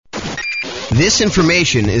This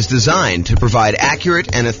information is designed to provide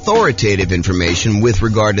accurate and authoritative information with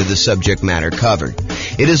regard to the subject matter covered.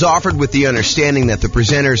 It is offered with the understanding that the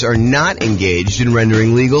presenters are not engaged in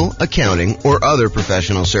rendering legal, accounting, or other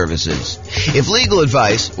professional services. If legal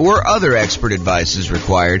advice or other expert advice is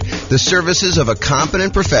required, the services of a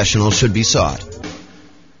competent professional should be sought.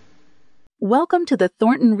 Welcome to the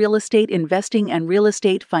Thornton Real Estate Investing and Real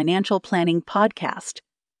Estate Financial Planning Podcast.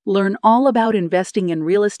 Learn all about investing in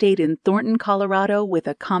real estate in Thornton, Colorado with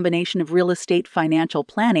a combination of real estate financial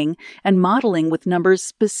planning and modeling with numbers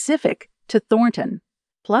specific to Thornton,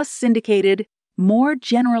 plus syndicated, more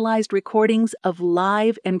generalized recordings of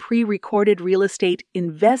live and pre-recorded real estate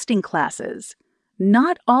investing classes,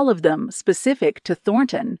 not all of them specific to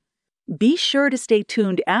Thornton. Be sure to stay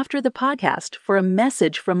tuned after the podcast for a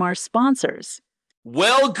message from our sponsors.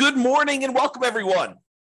 Well, good morning and welcome, everyone.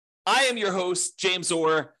 I am your host, James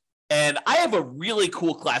Orr, and I have a really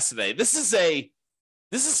cool class today. This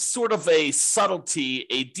is sort of a subtlety,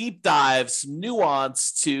 a deep dive, some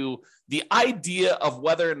nuance to the idea of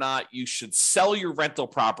whether or not you should sell your rental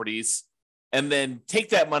properties and then take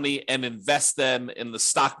that money and invest them in the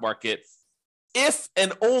stock market, if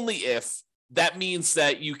and only if that means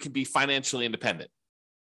that you can be financially independent.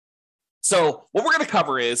 So what we're going to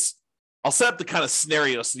cover is, I'll set up the kind of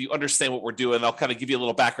scenario so you understand what we're doing. I'll kind of give you a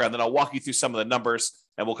little background, then I'll walk you through some of the numbers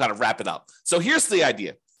and we'll kind of wrap it up. So here's the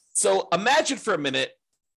idea. So imagine for a minute,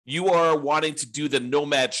 you are wanting to do the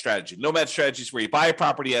nomad strategy. Nomad strategy is where you buy a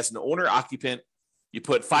property as an owner occupant. You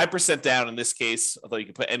put 5% down in this case, although you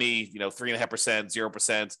can put any, 3.5%,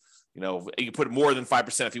 0%, you can put more than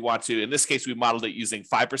 5% if you want to. In this case, we modeled it using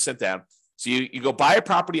 5% down. So you go buy a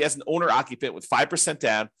property as an owner occupant with 5%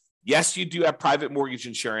 down. Yes, you do have private mortgage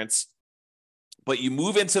insurance, but you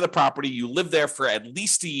move into the property, you live there for at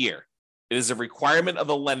least a year. It is a requirement of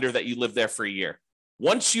the lender that you live there for a year.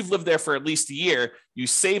 Once you've lived there for at least a year, you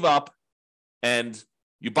save up and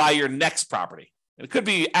you buy your next property. And it could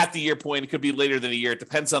be at the year point, it could be later than a year. It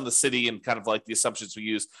depends on the city and kind of like the assumptions we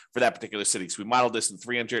use for that particular city. So we modeled this in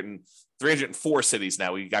 304 cities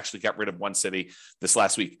now. We actually got rid of one city this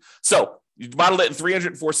last week. So you modeled it in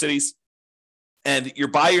 304 cities. And you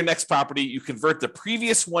buy your next property, you convert the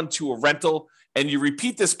previous one to a rental, and you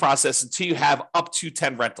repeat this process until you have up to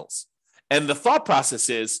 10 rentals. And the thought process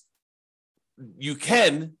is you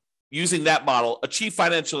can, using that model, achieve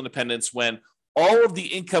financial independence when all of the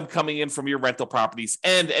income coming in from your rental properties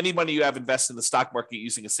and any money you have invested in the stock market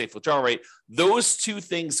using a safe withdrawal rate, those two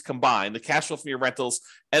things combined, the cash flow from your rentals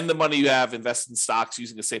and the money you have invested in stocks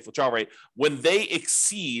using a safe withdrawal rate, when they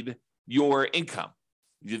exceed your income,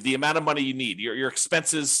 the amount of money you need, your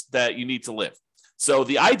expenses that you need to live. So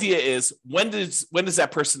the idea is, when does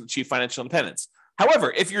that person achieve financial independence?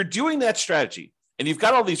 However, if you're doing that strategy and you've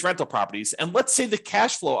got all these rental properties, and let's say the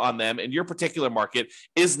cash flow on them in your particular market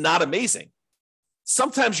is not amazing,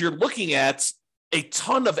 sometimes you're looking at a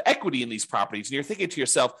ton of equity in these properties and you're thinking to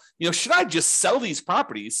yourself, should I just sell these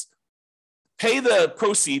properties, pay the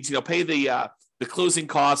proceeds, pay the closing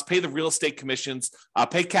costs, pay the real estate commissions,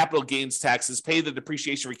 pay capital gains taxes, pay the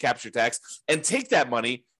depreciation recapture tax, and take that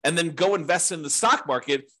money and then go invest in the stock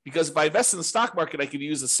market? Because if I invest in the stock market, I can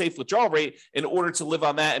use a safe withdrawal rate in order to live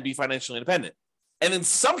on that and be financially independent. And in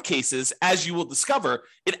some cases, as you will discover,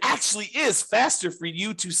 it actually is faster for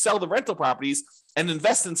you to sell the rental properties and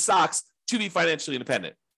invest in stocks to be financially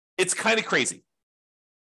independent. It's kind of crazy.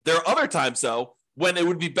 There are other times, though, when it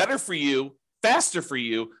would be better for you, faster for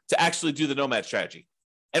you to actually do the nomad strategy.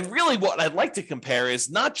 And really what I'd like to compare is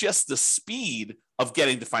not just the speed of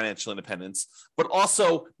getting to financial independence, but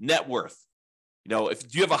also net worth.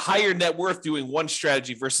 If you have a higher net worth doing one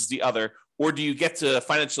strategy versus the other, or do you get to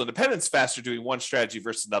financial independence faster doing one strategy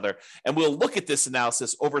versus another? And we'll look at this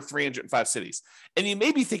analysis over 305 cities. And you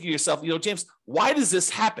may be thinking to yourself, James, why does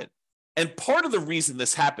this happen? And part of the reason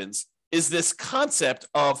this happens is this concept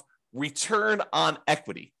of return on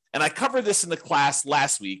equity. And I covered this in the class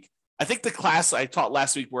last week. I think the class I taught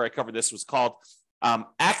last week where I covered this was called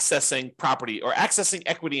accessing property or accessing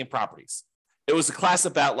equity in properties. It was a class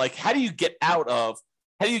about how do you get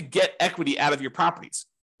equity out of your properties?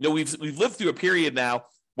 We've lived through a period now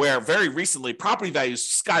where very recently property values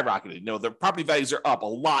skyrocketed. The property values are up a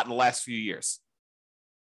lot in the last few years.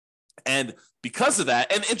 And because of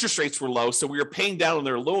that, and interest rates were low, so we were paying down on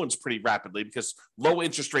their loans pretty rapidly because low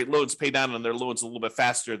interest rate loans pay down on their loans a little bit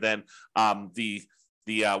faster than the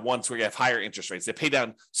ones where you have higher interest rates. They pay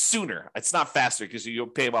down sooner. It's not faster because you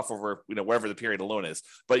pay them off over wherever the period of loan is,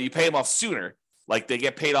 but you pay them off sooner. Like they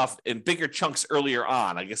get paid off in bigger chunks earlier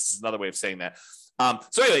on. I guess is another way of saying that.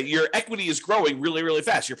 So anyway, your equity is growing really, really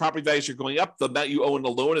fast. Your property values are going up. The amount you owe in the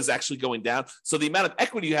loan is actually going down. So the amount of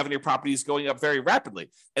equity you have in your property is going up very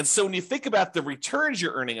rapidly. And so when you think about the returns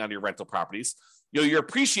you're earning on your rental properties, your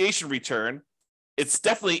appreciation return, it's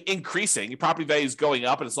definitely increasing. Your property value is going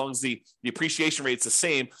up. And as long as the appreciation rate is the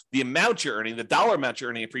same, the amount you're earning, the dollar amount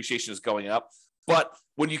you're earning appreciation is going up. But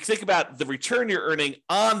when you think about the return you're earning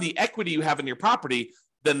on the equity you have in your property,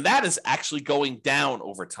 then that is actually going down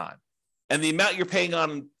over time. And the amount you're paying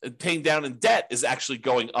down in debt is actually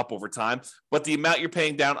going up over time. But the amount you're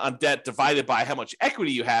paying down on debt divided by how much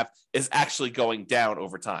equity you have is actually going down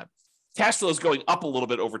over time. Cash flow is going up a little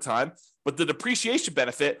bit over time, but the depreciation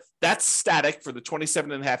benefit, that's static for the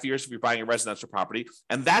 27 and a half years if you're buying a residential property.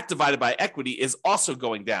 And that divided by equity is also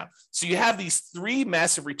going down. So you have these three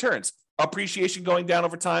massive returns: appreciation going down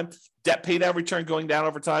over time, debt pay down return going down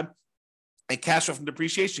over time, and cash flow from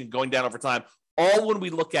depreciation going down over time, all when we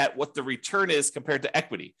look at what the return is compared to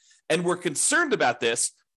equity. And we're concerned about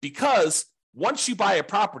this because once you buy a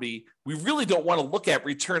property, we really don't want to look at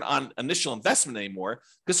return on initial investment anymore,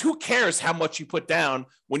 because who cares how much you put down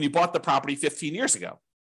when you bought the property 15 years ago?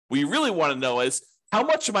 What you really want to know is, how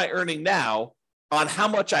much am I earning now on how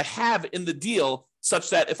much I have in the deal, such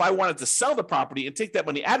that if I wanted to sell the property and take that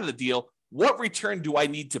money out of the deal, what return do I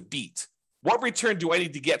need to beat? What return do I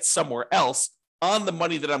need to get somewhere else on the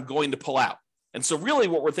money that I'm going to pull out? And so really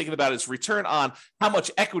what we're thinking about is return on how much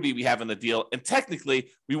equity we have in the deal. And technically,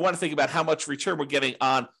 we want to think about how much return we're getting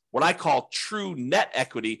on what I call true net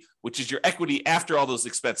equity, which is your equity after all those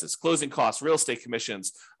expenses: closing costs, real estate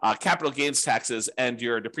commissions, capital gains taxes, and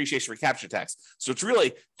your depreciation recapture tax. So it's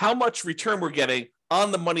really how much return we're getting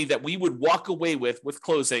on the money that we would walk away with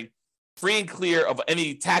closing, free and clear of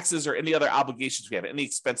any taxes or any other obligations we have, any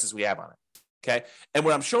expenses we have on it. Okay. And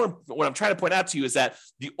what I'm trying to point out to you is that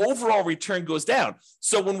the overall return goes down.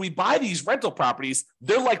 So when we buy these rental properties,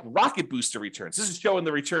 they're like rocket booster returns. This is showing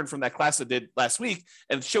the return from that class I did last week,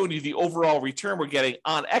 and it's showing you the overall return we're getting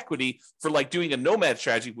on equity for like doing a nomad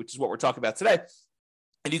strategy, which is what we're talking about today.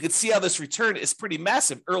 And you can see how this return is pretty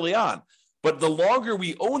massive early on. But the longer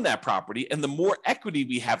we own that property and the more equity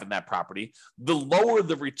we have in that property, the lower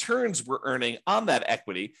the returns we're earning on that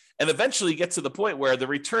equity. And eventually get to the point where the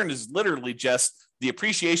return is literally just the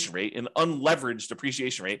appreciation rate, an unleveraged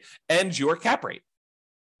appreciation rate, and your cap rate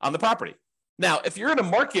on the property. Now, if you're in a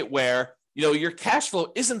market where your cash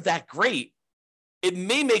flow isn't that great, it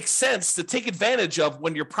may make sense to take advantage of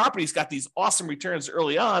when your property's got these awesome returns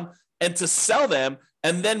early on and to sell them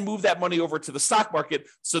and then move that money over to the stock market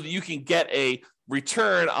so that you can get a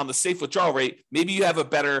return on the safe withdrawal rate. Maybe you have a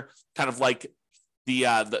better kind of like the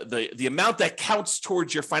amount that counts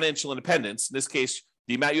towards your financial independence. In this case,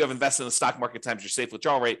 the amount you have invested in the stock market times your safe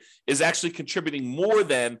withdrawal rate is actually contributing more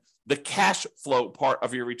than the cash flow part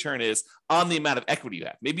of your return is on the amount of equity you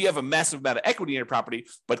have. Maybe you have a massive amount of equity in your property,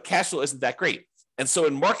 but cash flow isn't that great. And so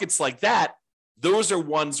in markets like that, those are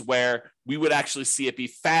ones where we would actually see it be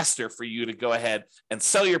faster for you to go ahead and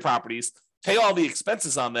sell your properties, pay all the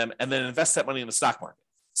expenses on them, and then invest that money in the stock market.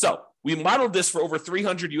 So we modeled this for over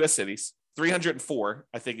 300 U.S. cities. 304,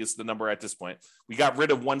 I think, is the number at this point. We got rid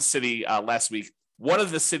of one city last week. One of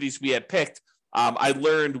the cities we had picked, I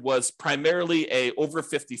learned, was primarily a over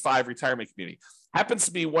 55 retirement community. Happens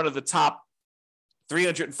to be one of the top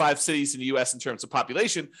 305 cities in the U.S. in terms of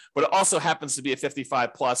population, but it also happens to be a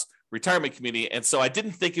 55 plus retirement community. And so I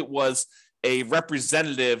didn't think it was a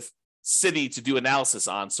representative city to do analysis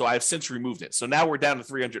on. So I've since removed it. So now we're down to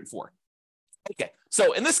 304. Okay.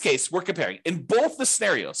 So in this case, we're comparing in both the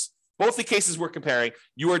scenarios, both the cases we're comparing,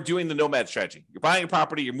 you are doing the nomad strategy. You're buying a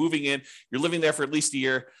property, you're moving in, you're living there for at least a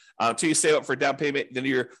year until you save up for a down payment. Then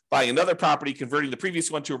you're buying another property, converting the previous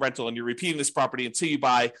one to a rental, and you're repeating this property until you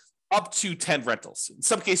buy up to 10 rentals. In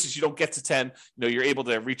some cases, you don't get to 10. You're able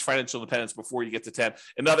to reach financial independence before you get to 10.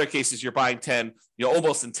 In other cases, you're buying 10,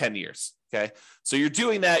 almost in 10 years. Okay. So you're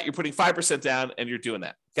doing that. You're putting 5% down and you're doing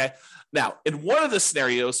that. Okay. Now, in one of the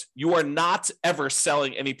scenarios, you are not ever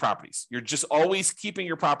selling any properties. You're just always keeping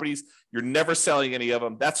your properties. You're never selling any of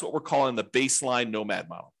them. That's what we're calling the baseline nomad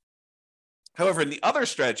model. However, in the other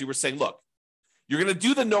strategy, we're saying, look, you're going to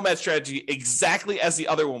do the nomad strategy exactly as the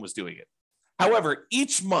other one was doing it. However,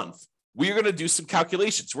 each month, we're going to do some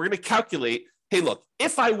calculations. We're going to calculate, hey, look,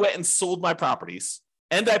 if I went and sold my properties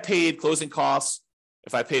and I paid closing costs,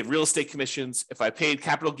 if I paid real estate commissions, if I paid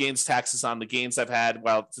capital gains taxes on the gains I've had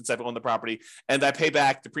since I've owned the property, and I pay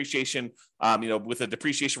back depreciation, with a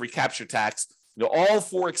depreciation recapture tax, all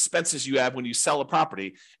 4 expenses you have when you sell a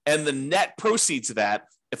property, and the net proceeds of that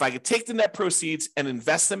if I could take the net proceeds and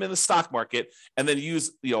invest them in the stock market and then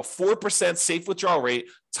use 4% safe withdrawal rate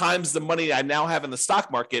times the money I now have in the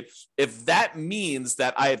stock market, if that means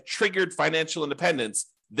that I have triggered financial independence,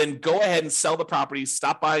 then go ahead and sell the properties,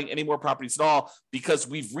 stop buying any more properties at all, because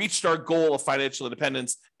we've reached our goal of financial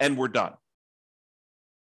independence and we're done.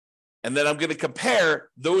 And then I'm going to compare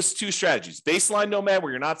those two strategies, baseline Nomad,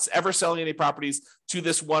 where you're not ever selling any properties, to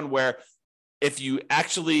this one where if you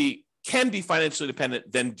actually can be financially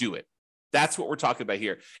independent, then do it. That's what we're talking about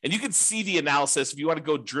here. And you can see the analysis if you want to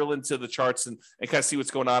go drill into the charts and kind of see what's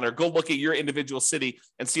going on, or go look at your individual city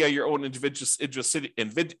and see how your own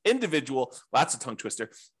individual lots of tongue twister,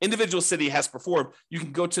 individual city has performed. You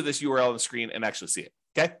can go to this URL on the screen and actually see it.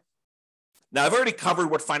 Okay. Now, I've already covered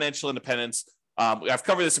what financial independence. I've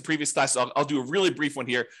covered this in previous classes. I'll do a really brief one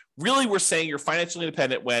here. Really, we're saying you're financially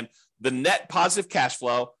independent when the net positive cash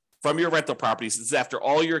flow from your rental properties is after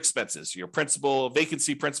all your expenses, your principal,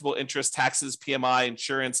 vacancy, principal, interest, taxes, PMI,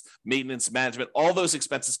 insurance, maintenance, management, all those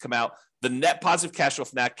expenses come out. The net positive cash flow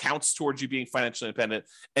from that counts towards you being financially independent.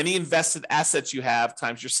 Any invested assets you have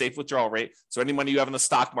times your safe withdrawal rate. So any money you have in the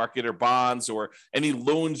stock market or bonds, or any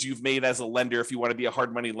loans you've made as a lender, if you want to be a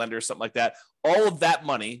hard money lender or something like that, all of that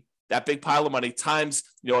money, that big pile of money times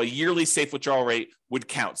a yearly safe withdrawal rate would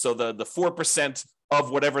count. So the 4% of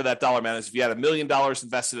whatever that dollar amount is. If you had $1 million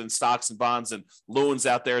invested in stocks and bonds and loans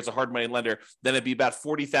out there as a hard money lender, then it'd be about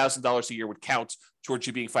 $40,000 a year would count towards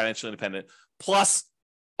you being financially independent. Plus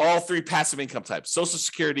all three passive income types, Social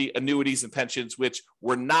Security, annuities, and pensions, which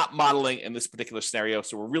we're not modeling in this particular scenario.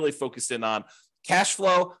 So we're really focused in on cash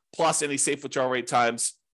flow plus any safe withdrawal rate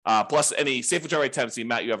times, the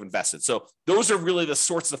amount you have invested. So those are really the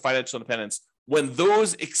sorts of financial independence. When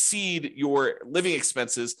those exceed your living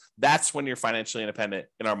expenses, that's when you're financially independent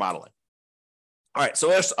in our modeling. All right, so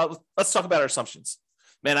let's talk about our assumptions.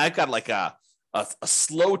 Man, I've got like a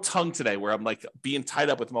slow tongue today where I'm like being tied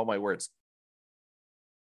up with all my words.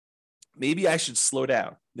 Maybe I should slow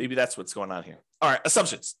down. Maybe that's what's going on here. All right,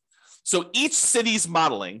 assumptions. So each city's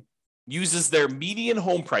modeling uses their median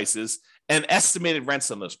home prices and estimated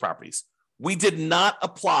rents on those properties. We did not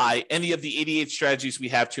apply any of the 88 strategies we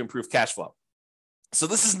have to improve cash flow. So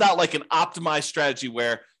this is not like an optimized strategy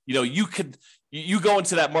where, you go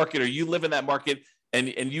into that market or you live in that market and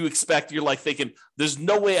you're like thinking, there's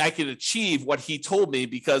no way I can achieve what he told me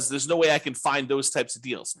because there's no way I can find those types of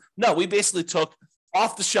deals. No, we basically took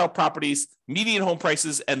off the shelf properties, median home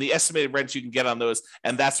prices, and the estimated rents you can get on those.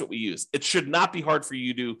 And that's what we use. It should not be hard for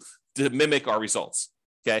you to mimic our results.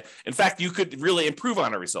 Okay. In fact, you could really improve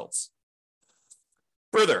on our results.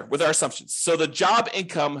 Further, with our assumptions. So the job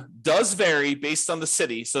income does vary based on the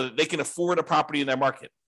city so that they can afford a property in their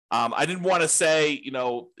market. I didn't want to say,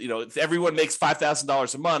 if everyone makes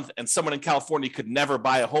 $5,000 a month and someone in California could never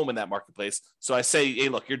buy a home in that marketplace. So I say, hey,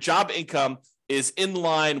 look, your job income is in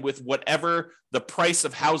line with whatever the price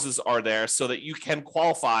of houses are there so that you can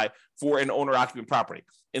qualify for an owner-occupant property.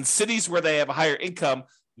 In cities where they have a higher income,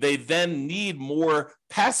 they then need more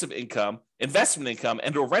passive income, investment income,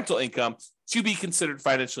 and or rental income to be considered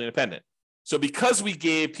financially independent. So because we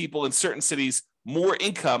gave people in certain cities more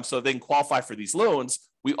income so they can qualify for these loans,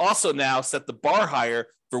 we also now set the bar higher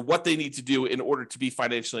for what they need to do in order to be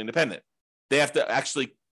financially independent. They have to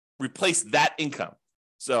actually replace that income.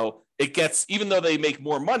 So it gets, even though they make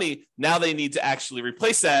more money, now they need to actually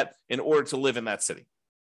replace that in order to live in that city.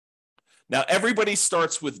 Now, everybody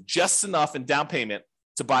starts with just enough in down payment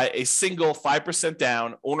to buy a single 5%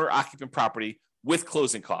 down owner-occupant property with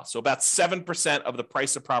closing costs. So about 7% of the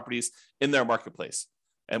price of properties in their marketplace.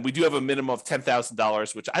 And we do have a minimum of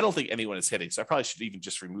 $10,000, which I don't think anyone is hitting. So I probably should even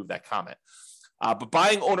just remove that comment. But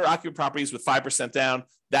buying owner-occupant properties with 5% down,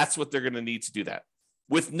 that's what they're going to need to do that.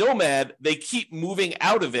 With Nomad, they keep moving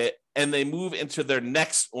out of it and they move into their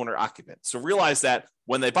next owner-occupant. So realize that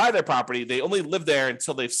when they buy their property, they only live there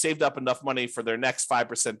until they've saved up enough money for their next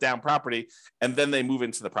 5% down property, and then they move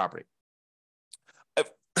into the property.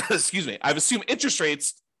 Excuse me. I've assumed interest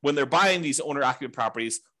rates when they're buying these owner-occupant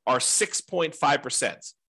properties are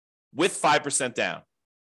 6.5% with 5% down.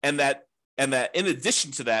 And that in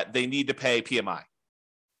addition to that, they need to pay PMI,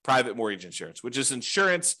 private mortgage insurance, which is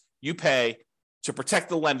insurance you pay to protect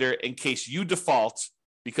the lender in case you default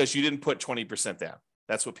because you didn't put 20% down.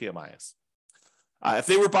 That's what PMI is. If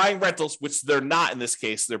they were buying rentals, which they're not in this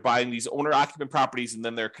case, they're buying these owner-occupant properties and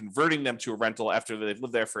then they're converting them to a rental after they've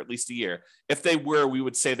lived there for at least a year. If they were, we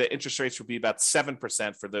would say that interest rates would be about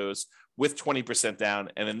 7% for those with 20% down.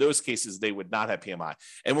 And in those cases, they would not have PMI.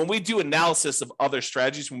 And when we do analysis of other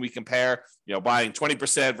strategies, when we compare, buying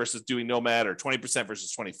 20% versus doing Nomad, or 20%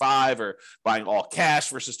 versus 25, or buying all cash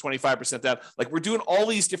versus 25% down, like we're doing all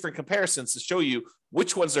these different comparisons to show you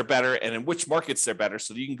which ones are better and in which markets they're better,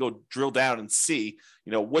 so that you can go drill down and see,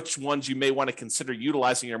 which ones you may want to consider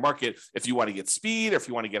utilizing in your market if you want to get speed or if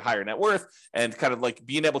you want to get higher net worth, and kind of like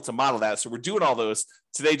being able to model that. So we're doing all those.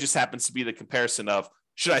 Today just happens to be the comparison of,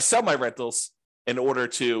 should I sell my rentals in order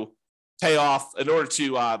to invest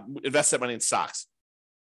that money in stocks?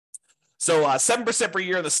 So 7% per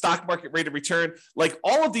year in the stock market rate of return, like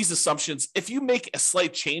all of these assumptions, if you make a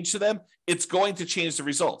slight change to them, it's going to change the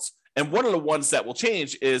results. And one of the ones that will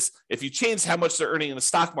change is if you change how much they're earning in the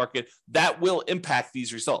stock market, that will impact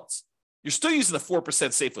these results. You're still using the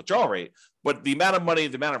 4% safe withdrawal rate, but the amount of money,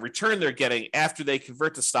 the amount of return they're getting after they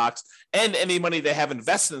convert to stocks, and any money they have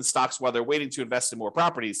invested in stocks while they're waiting to invest in more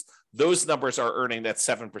properties, those numbers are earning that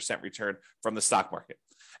 7% return from the stock market.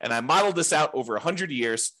 And I modeled this out over 100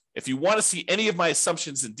 years. If you want to see any of my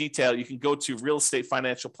assumptions in detail, you can go to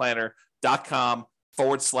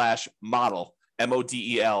realestatefinancialplanner.com/model,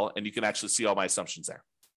 MODEL, and you can actually see all my assumptions there.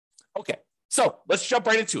 Okay, so let's jump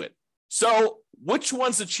right into it. So which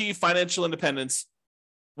ones achieve financial independence?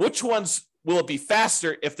 Which ones will it be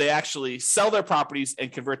faster if they actually sell their properties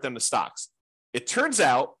and convert them to stocks? It turns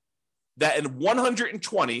out that in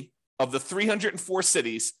 120 of the 304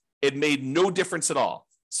 cities, it made no difference at all.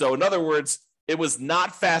 So in other words, it was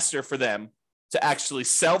not faster for them to actually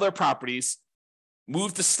sell their properties,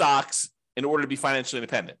 move to stocks in order to be financially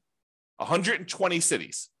independent. 120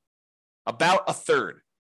 cities, about a third.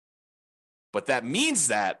 But that means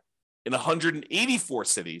that in 184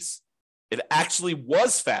 cities, it actually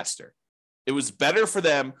was faster. It was better for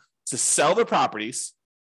them to sell their properties,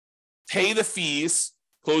 pay the fees,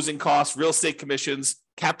 closing costs, real estate commissions,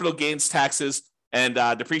 capital gains taxes, and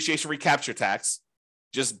depreciation recapture tax.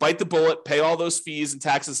 Just bite the bullet, pay all those fees and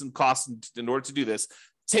taxes and costs in order to do this.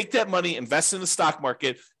 Take that money, invest in the stock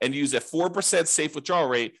market, and use a 4% safe withdrawal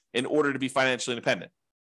rate in order to be financially independent.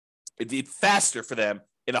 It'd be faster for them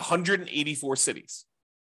in 184 cities.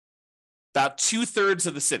 About 2/3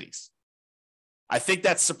 of the cities. I think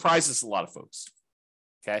that surprises a lot of folks.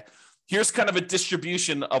 Okay. Here's kind of a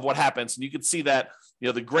distribution of what happens. And you can see that,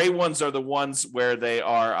 the gray ones are the ones where they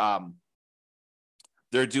are,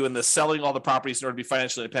 they're doing the selling all the properties in order to be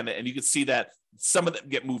financially independent. And you can see that some of them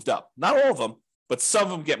get moved up. Not all of them, but some of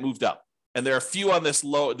them get moved up. And there are a few on this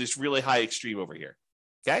really high extreme over here.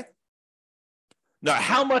 Okay. Now,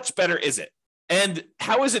 how much better is it? And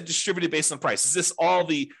how is it distributed based on price? Is this all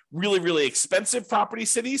the really, really expensive property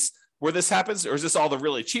cities where this happens? Or is this all the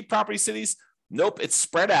really cheap property cities? Nope, it's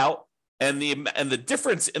spread out. And the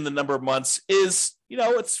difference in the number of months is,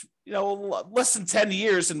 it's less than 10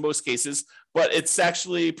 years in most cases, but it's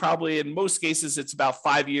actually probably in most cases, it's about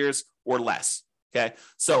 5 years or less. Okay.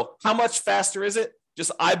 So how much faster is it?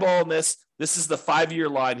 Just eyeballing this. This is the 5-year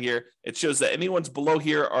line here. It shows that anyone's below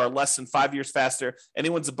here are less than 5 years faster.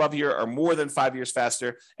 Anyone's above here are more than 5 years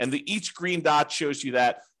faster. And each green dot shows you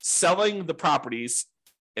that selling the properties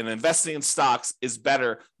and investing in stocks is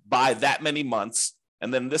better by that many months.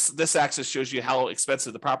 And then this axis shows you how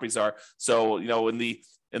expensive the properties are. So, in the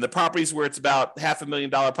properties where it's about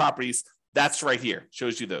 $500,000 properties, that's right here.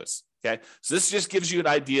 Shows you those. Okay. So this just gives you an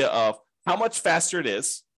idea of how much faster it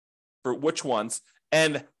is for which ones,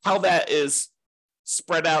 and how that is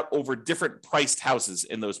spread out over different priced houses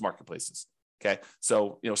in those marketplaces. Okay.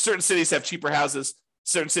 So, certain cities have cheaper houses,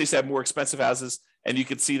 certain cities have more expensive houses, and you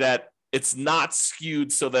can see that it's not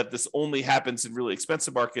skewed so that this only happens in really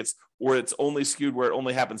expensive markets, or it's only skewed where it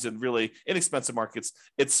only happens in really inexpensive markets.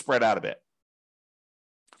 It's spread out a bit.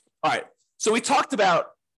 All right. So we talked about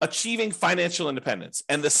achieving financial independence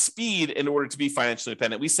and the speed in order to be financially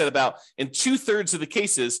independent. We said about in 2/3 of the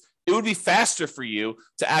cases, it would be faster for you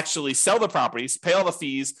to actually sell the properties, pay all the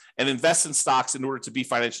fees, and invest in stocks in order to be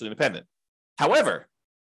financially independent. However,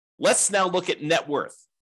 let's now look at net worth,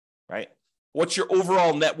 right? What's your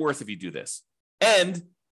overall net worth if you do this? And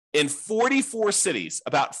in 44 cities,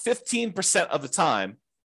 about 15% of the time,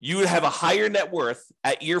 you would have a higher net worth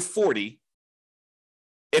at year 40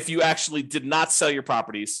 if you actually did not sell your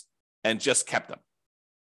properties and just kept them.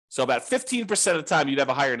 So about 15% of the time, you'd have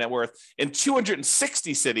a higher net worth. In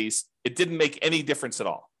 260 cities, it didn't make any difference at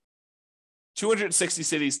all. 260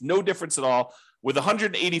 cities, no difference at all. With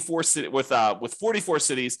 184 with 44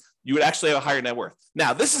 cities, you would actually have a higher net worth.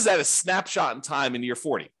 Now, this is at a snapshot in time in year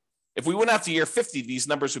 40. If we went out to year 50, these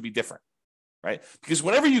numbers would be different, right? Because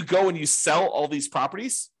whenever you go and you sell all these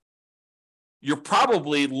properties, you're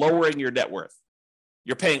probably lowering your net worth.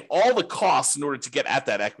 You're paying all the costs in order to get at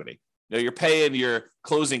that equity. You're paying your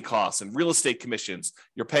closing costs and real estate commissions.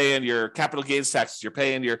 You're paying your capital gains taxes. You're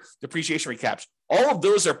paying your depreciation recaps. All of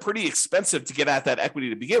those are pretty expensive to get at that equity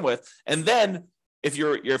to begin with. And then if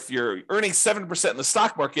you're earning 7% in the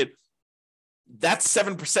stock market, that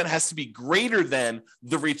 7% has to be greater than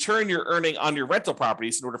the return you're earning on your rental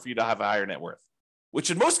properties in order for you to have a higher net worth,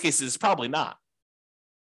 which in most cases is probably not.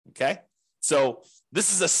 Okay. So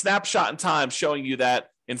this is a snapshot in time showing you that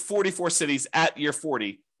in 44 cities at year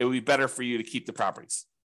 40, it would be better for you to keep the properties.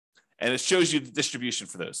 And it shows you the distribution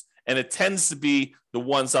for those. And it tends to be the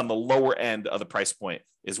ones on the lower end of the price point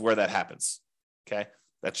is where that happens. Okay.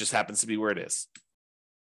 That just happens to be where it is.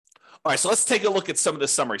 All right. So let's take a look at some of the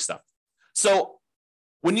summary stuff. So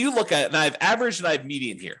when you look at it, and I have average and I have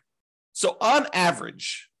median here. So on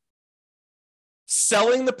average,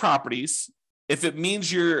 selling the properties, if it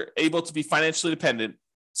means you're able to be financially independent,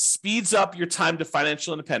 speeds up your time to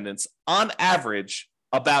financial independence on average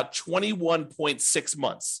about 21.6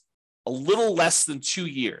 months, a little less than 2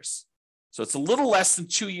 years. So it's a little less than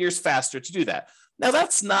 2 years faster to do that. Now,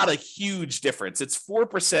 that's not a huge difference. It's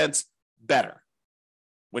 4% better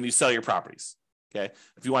when you sell your properties, okay?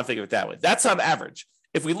 If you want to think of it that way. That's on average.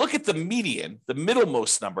 If we look at the median, the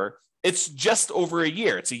middlemost number, it's just over a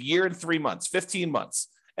year. It's a year and 3 months, 15 months.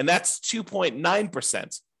 And that's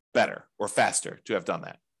 2.9% better or faster to have done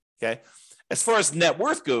that, okay? As far as net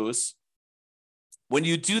worth goes, when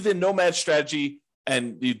you do the Nomad strategy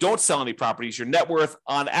and you don't sell any properties, your net worth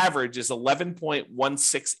on average is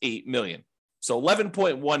 $11.168 million. So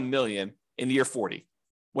 $11.1 million in year 40.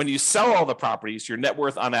 When you sell all the properties, your net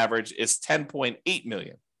worth on average is $10.8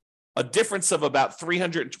 million, a difference of about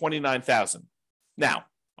 $329,000. Now,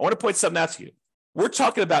 I want to point something out to you. We're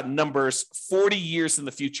talking about numbers 40 years in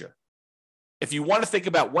the future. If you want to think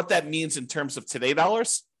about what that means in terms of today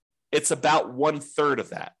dollars, it's about 1/3 of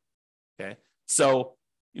that. Okay. So,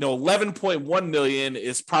 11.1 million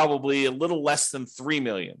is probably a little less than 3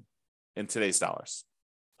 million in today's dollars.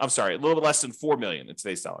 I'm sorry, a little less than 4 million in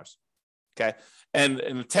today's dollars. Okay. And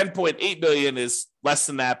 10.8 million is less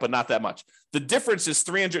than that, but not that much. The difference is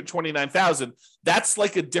 329,000. That's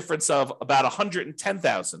like a difference of about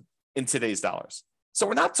 110,000 in today's dollars. So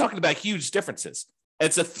we're not talking about huge differences.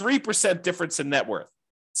 It's a 3% difference in net worth.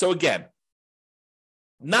 So again,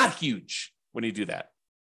 not huge when you do that.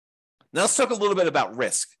 Now let's talk a little bit about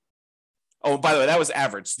risk. Oh, by the way, that was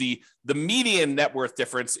average. The median net worth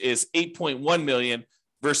difference is 8.1 million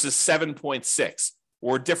versus 7.6,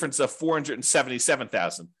 or a difference of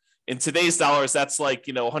 477,000. In today's dollars, that's like,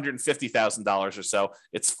 $150,000 or so.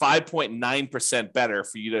 It's 5.9% better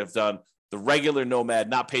for you to have done the regular Nomad,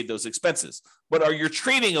 not paid those expenses. But you're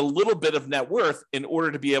trading a little bit of net worth in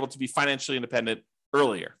order to be able to be financially independent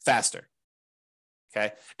earlier, faster.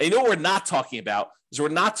 Okay. And what we're not talking about is we're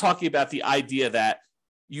not talking about the idea that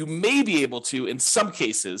you may be able to, in some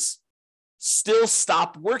cases, still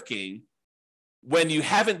stop working when you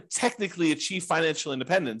haven't technically achieved financial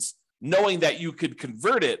independence, knowing that you could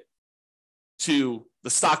convert it to the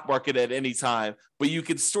stock market at any time, but you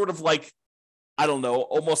could sort of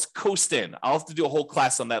almost coast in. I'll have to do a whole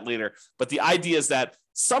class on that later. But the idea is that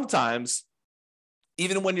sometimes,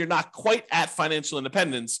 even when you're not quite at financial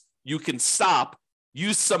independence, you can stop,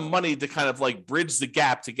 use some money to kind of bridge the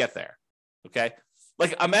gap to get there. Okay.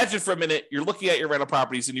 Imagine for a minute, you're looking at your rental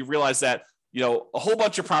properties and you realize that, a whole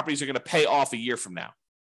bunch of properties are going to pay off a year from now,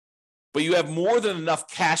 but you have more than enough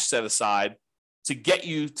cash set aside to get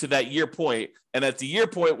you to that year point. And at the year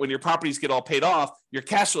point, when your properties get all paid off, your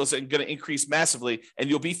cash flows are going to increase massively and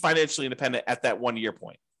you'll be financially independent at that 1 year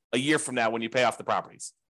point, a year from now when you pay off the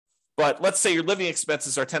properties. But let's say your living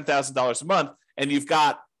expenses are $10,000 a month and you've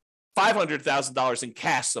got $500,000 in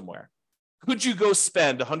cash somewhere. Could you go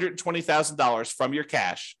spend $120,000 from your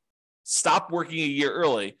cash, stop working a year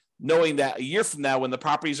early, knowing that a year from now when the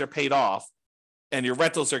properties are paid off and your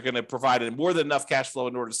rentals are going to provide more than enough cash flow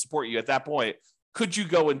in order to support you at that point, could you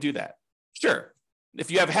go and do that? Sure.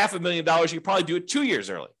 If you have $500,000, you could probably do it 2 years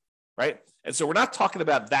early, right? And so we're not talking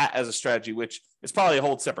about that as a strategy, which is probably a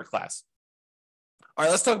whole separate class. All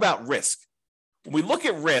right, let's talk about risk. When we look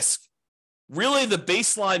at risk, really the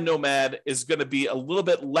baseline Nomad is going to be a little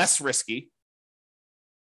bit less risky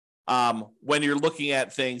when you're looking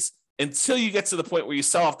at things until you get to the point where you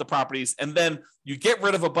sell off the properties and then you get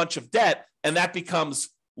rid of a bunch of debt, and that becomes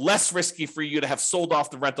less risky for you to have sold off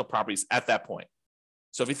the rental properties at that point.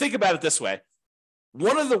 So if you think about it this way,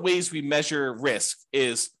 one of the ways we measure risk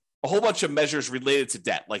is a whole bunch of measures related to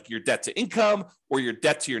debt, like your debt to income or your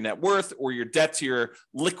debt to your net worth or your debt to your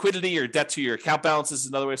liquidity or debt to your account balance is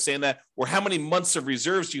another way of saying that, or how many months of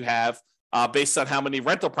reserves you have based on how many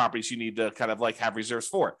rental properties you need to kind of have reserves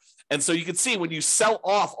for. And so you can see when you sell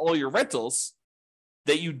off all your rentals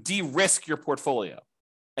that you de-risk your portfolio.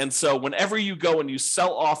 And so whenever you go and you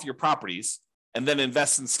sell off your properties and then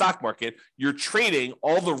invest in the stock market, you're trading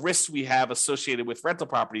all the risks we have associated with rental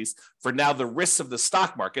properties for now the risks of the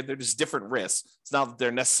stock market. They're just different risks. It's not that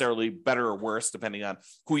they're necessarily better or worse, depending on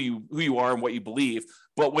who you are and what you believe.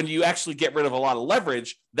 But when you actually get rid of a lot of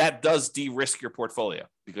leverage, that does de-risk your portfolio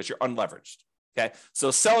because you're unleveraged. Okay. So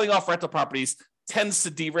selling off rental properties tends to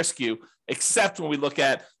de-risk you, except when we look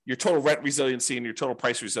at your total rent resiliency and your total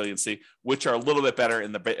price resiliency, which are a little bit better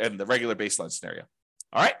in the regular baseline scenario.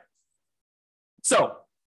 All right. So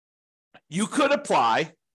you could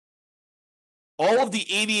apply all of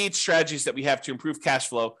the 88 strategies that we have to improve cash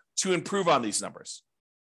flow to improve on these numbers.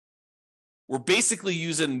 We're basically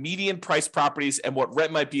using median price properties and what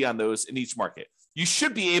rent might be on those in each market. You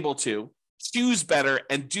should be able to choose better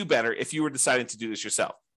and do better if you were deciding to do this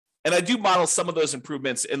yourself. And I do model some of those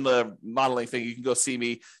improvements in the modeling thing. You can go see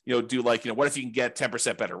me, do like, what if you can get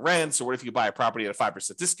 10% better rents, or what if you buy a property at a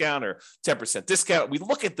 5% discount or 10% discount? We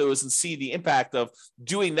look at those and see the impact of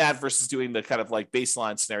doing that versus doing the kind of like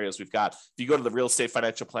baseline scenarios we've got. If you go to the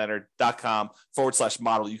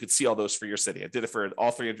realestatefinancialplanner.com/model, you can see all those for your city. I did it for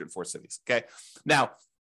all 304 cities. Okay. Now,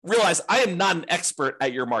 realize I am not an expert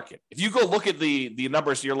at your market. If you go look at the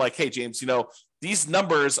numbers and you're like, hey, James, these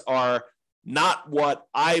numbers are not what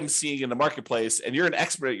I'm seeing in the marketplace, and you're an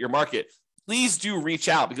expert at your market, please do reach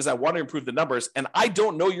out because I want to improve the numbers. And I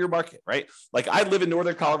don't know your market, right? Like I live in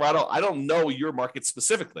Northern Colorado. I don't know your market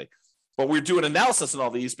specifically, but we're doing analysis on all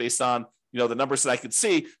these based on, the numbers that I could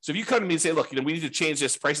see. So if you come to me and say, look, we need to change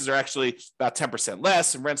this. Prices are actually about 10%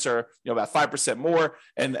 less and rents are, about 5% more.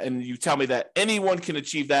 And you tell me that anyone can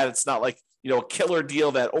achieve that. It's not like, a killer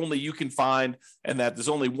deal that only you can find and that there's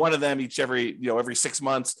only one of them every 6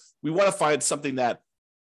 months. We want to find something that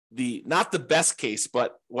not the best case,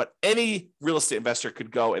 but what any real estate investor could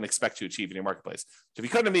go and expect to achieve in your marketplace. So if you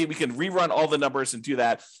come to me, we can rerun all the numbers and do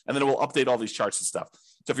that. And then we'll update all these charts and stuff.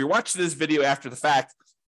 So if you're watching this video after the fact,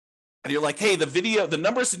 and you're like, hey, the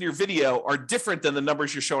numbers in your video are different than the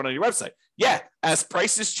numbers you're showing on your website. Yeah, as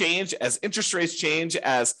prices change, as interest rates change,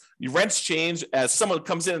 as your rents change, as someone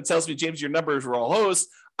comes in and tells me, James, your numbers were all hosed,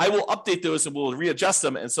 I will update those and we'll readjust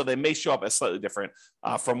them. And so they may show up as slightly different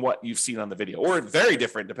from what you've seen on the video, or very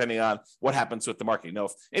different depending on what happens with the market.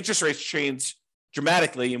 If interest rates change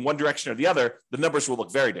dramatically in one direction or the other, the numbers will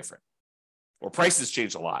look very different. Or prices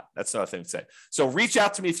change a lot. That's another thing to say. So reach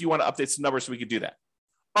out to me if you want to update some numbers so we can do that.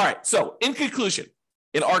 All right. So in conclusion,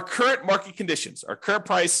 in our current market conditions, our current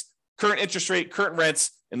price, current interest rate, current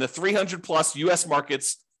rents in the 300 plus US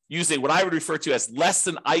markets, using what I would refer to as less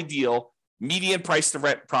than ideal median price to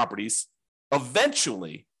rent properties,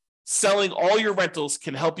 eventually selling all your rentals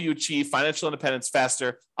can help you achieve financial independence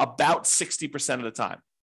faster about 60% of the time.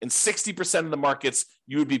 In 60% of the markets,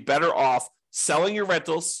 you would be better off selling your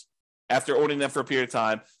rentals after owning them for a period of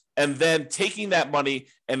time, and then taking that money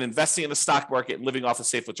and investing in the stock market and living off a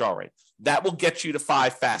safe withdrawal rate. That will get you to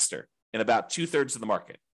 5 faster in about 2/3 of the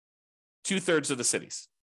market, 2/3 of the cities.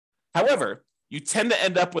 However, you tend to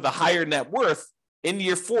end up with a higher net worth in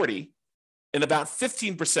year 40 in about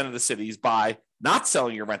 15% of the cities by not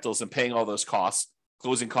selling your rentals and paying all those costs,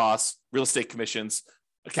 closing costs, real estate commissions,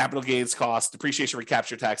 capital gains costs, depreciation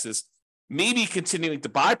recapture taxes, maybe continuing to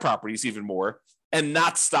buy properties even more and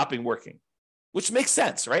not stopping working. Which makes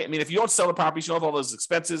sense, right? I mean, if you don't sell the properties, you don't have all those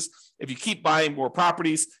expenses. If you keep buying more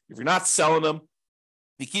properties, if you're not selling them,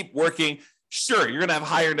 you keep working, sure, you're going to have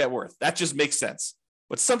higher net worth. That just makes sense.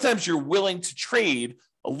 But sometimes you're willing to trade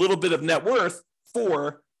a little bit of net worth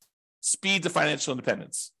for speed to financial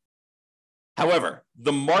independence. However,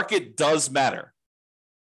 the market does matter.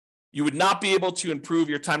 You would not be able to improve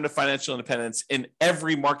your time to financial independence in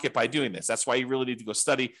every market by doing this. That's why you really need to go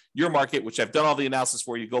study your market, which I've done all the analysis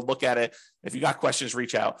for you. Go look at it. If you got questions,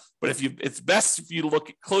 reach out. But it's best for you to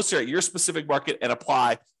look closer at your specific market and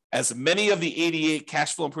apply as many of the 88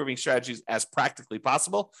 cash flow improving strategies as practically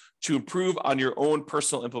possible to improve on your own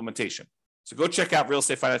personal implementation. So go check out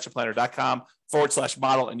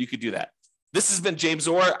realestatefinancialplanner.com/model, and you could do that. This has been James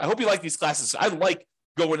Orr. I hope you like these classes. I like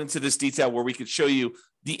going into this detail where we can show you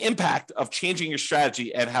the impact of changing your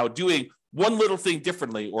strategy and how doing one little thing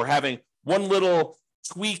differently or having one little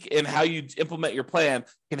tweak in how you implement your plan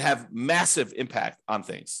can have massive impact on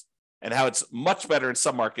things, and how it's much better in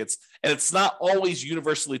some markets. And it's not always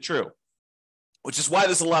universally true, which is why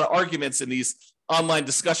there's a lot of arguments in these online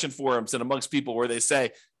discussion forums and amongst people where they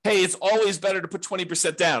say, hey, it's always better to put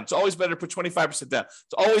 20% down. It's always better to put 25% down.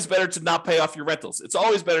 It's always better to not pay off your rentals. It's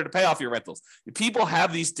always better to pay off your rentals. People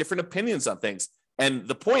have these different opinions on things. And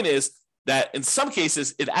the point is, that in some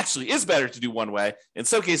cases, it actually is better to do one way. In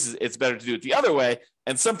some cases, it's better to do it the other way.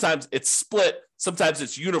 And sometimes it's split. Sometimes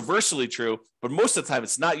it's universally true, but most of the time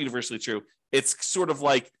it's not universally true. It's sort of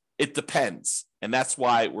like it depends. And that's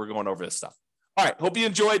why we're going over this stuff. All right. Hope you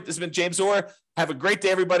enjoyed. This has been James Orr. Have a great day,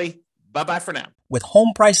 everybody. Bye-bye for now. With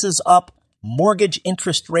home prices up, mortgage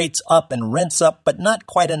interest rates up, and rents up, but not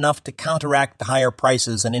quite enough to counteract the higher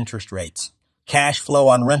prices and interest rates. Cash flow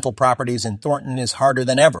on rental properties in Thornton is harder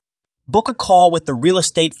than ever. Book a call with the Real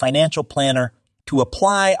Estate Financial Planner to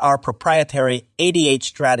apply our proprietary 88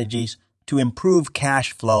 strategies to improve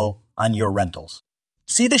cash flow on your rentals.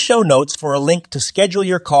 See the show notes for a link to schedule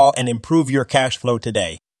your call and improve your cash flow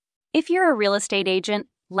today. If you're a real estate agent,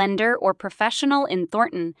 lender, or professional in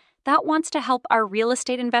Thornton that wants to help our real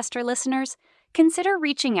estate investor listeners, consider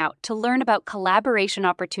reaching out to learn about collaboration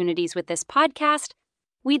opportunities with this podcast.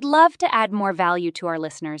 We'd love to add more value to our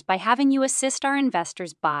listeners by having you assist our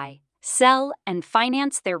investors buy, sell, and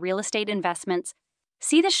finance their real estate investments.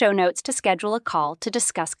 See the show notes to schedule a call to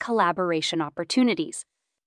discuss collaboration opportunities.